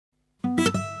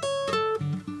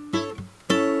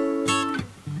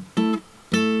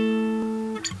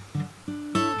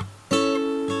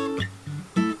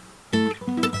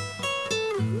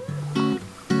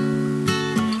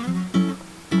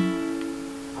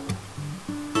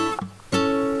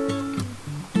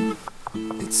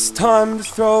It's time to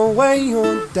throw away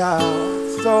your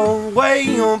doubt, throw away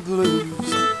your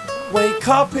blues. Wake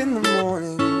up in the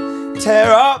morning,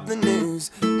 tear up the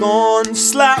news. Go on,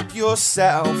 slap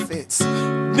yourself, it's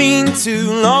been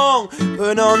too long.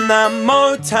 Put on that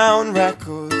Motown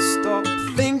record, stop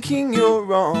thinking you're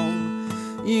wrong.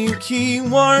 You keep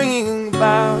worrying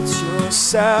about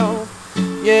yourself.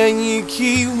 Yeah, you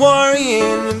keep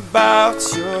worrying about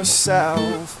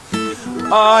yourself.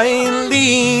 Oh, it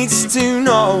leads to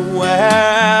nowhere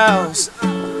else.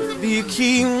 If you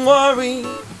keep worrying.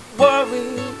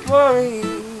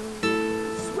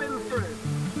 Swim through.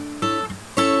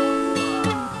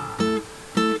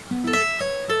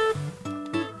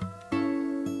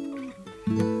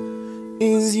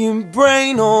 Is your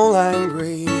brain all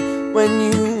angry when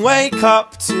you wake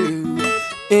up to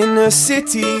inner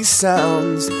city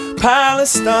sounds,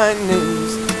 Palestine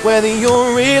news? Whether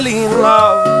you're really in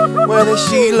love, whether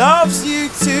she loves you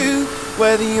too,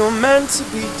 whether you're meant to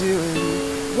be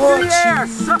doing what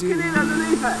you do.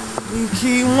 You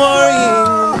keep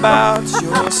worrying about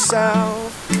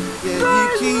yourself. Yeah, you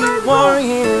keep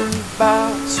worrying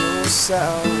about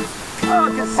yourself.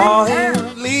 Oh,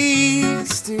 it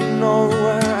leads to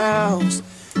nowhere else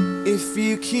if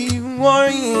you keep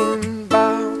worrying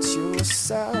about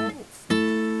yourself.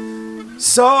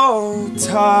 So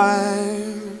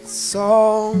tired,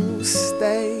 so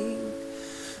stay,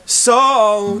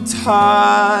 so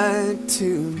tired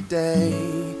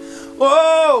today.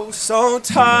 Oh, so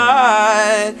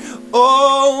tired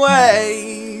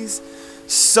always,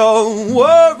 so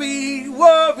worried,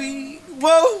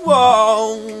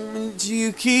 and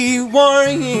you keep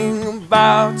worrying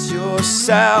about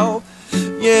yourself.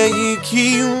 Yeah, you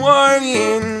keep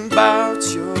worrying about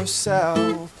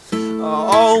yourself.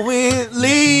 Oh, it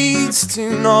leads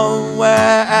to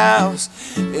nowhere else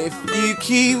if you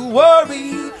keep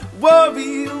worrying.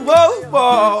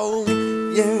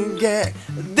 Yeah, get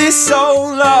this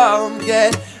old love,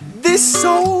 get this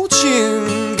old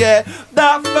tune, get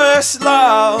that first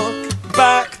love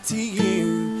back to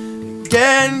you.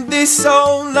 Get this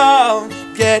old love,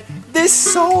 get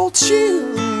this old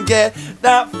tune, get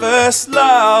that first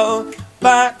love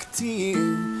back to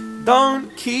you.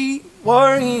 Don't keep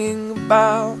worrying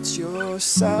about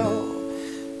yourself.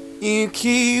 You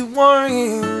keep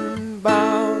worrying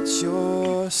about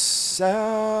yourself.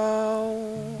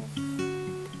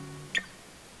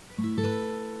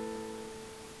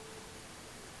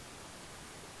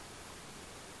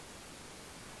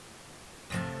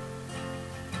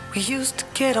 We used to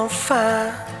get on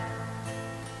fine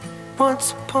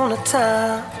once upon a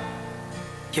time.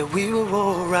 Yeah, we were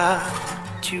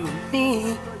alright, you and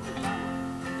me.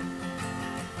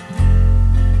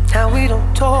 Now we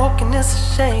don't talk and it's a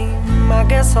shame. I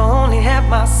guess I only have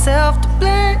myself to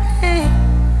blame.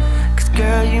 'Cause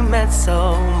girl, you meant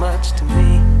so much to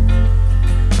me.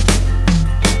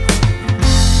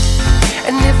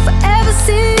 And if I ever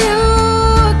see you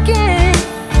again,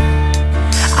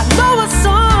 I know a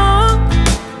song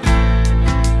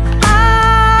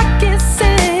I can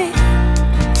sing.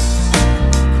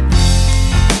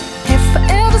 If I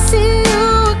ever see you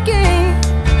again,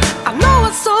 I know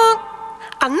a song,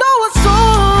 I know a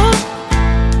song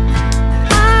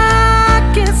I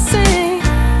can sing.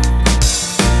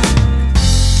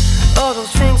 All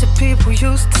those things that people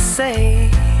used to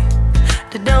say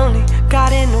that only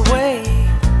got in the way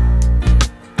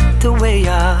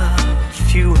of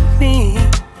you and me.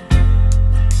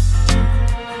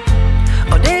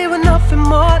 Oh, they were nothing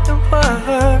more than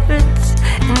words,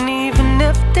 and even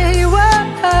if they were,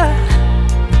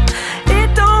 it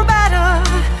don't matter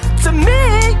to me,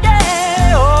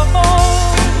 yeah. Oh.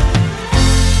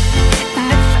 And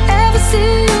if I ever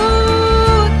see you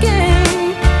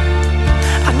again,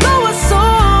 I know a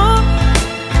song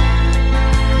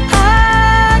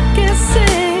I can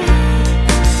sing.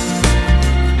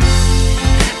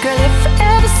 Girl, if I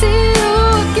ever see you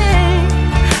again,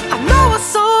 I know a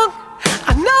song,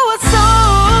 I know a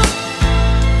song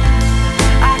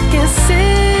I can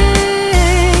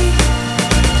sing.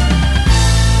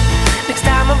 Next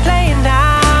time I'm playing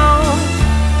down,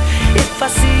 if I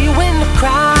see you in the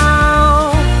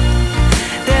crowd,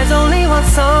 there's only one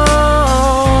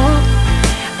song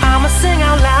I'ma sing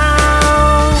out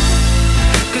loud.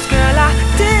 'Cause girl, I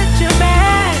did you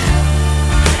bad,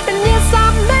 and yes, I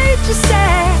made you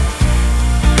sad.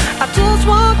 I just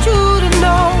want you to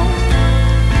know,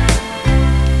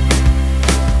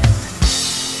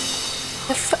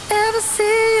 if I ever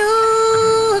see you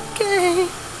again,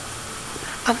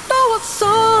 I know a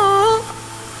song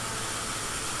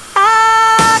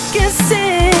I can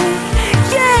sing.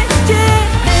 Yeah, yeah.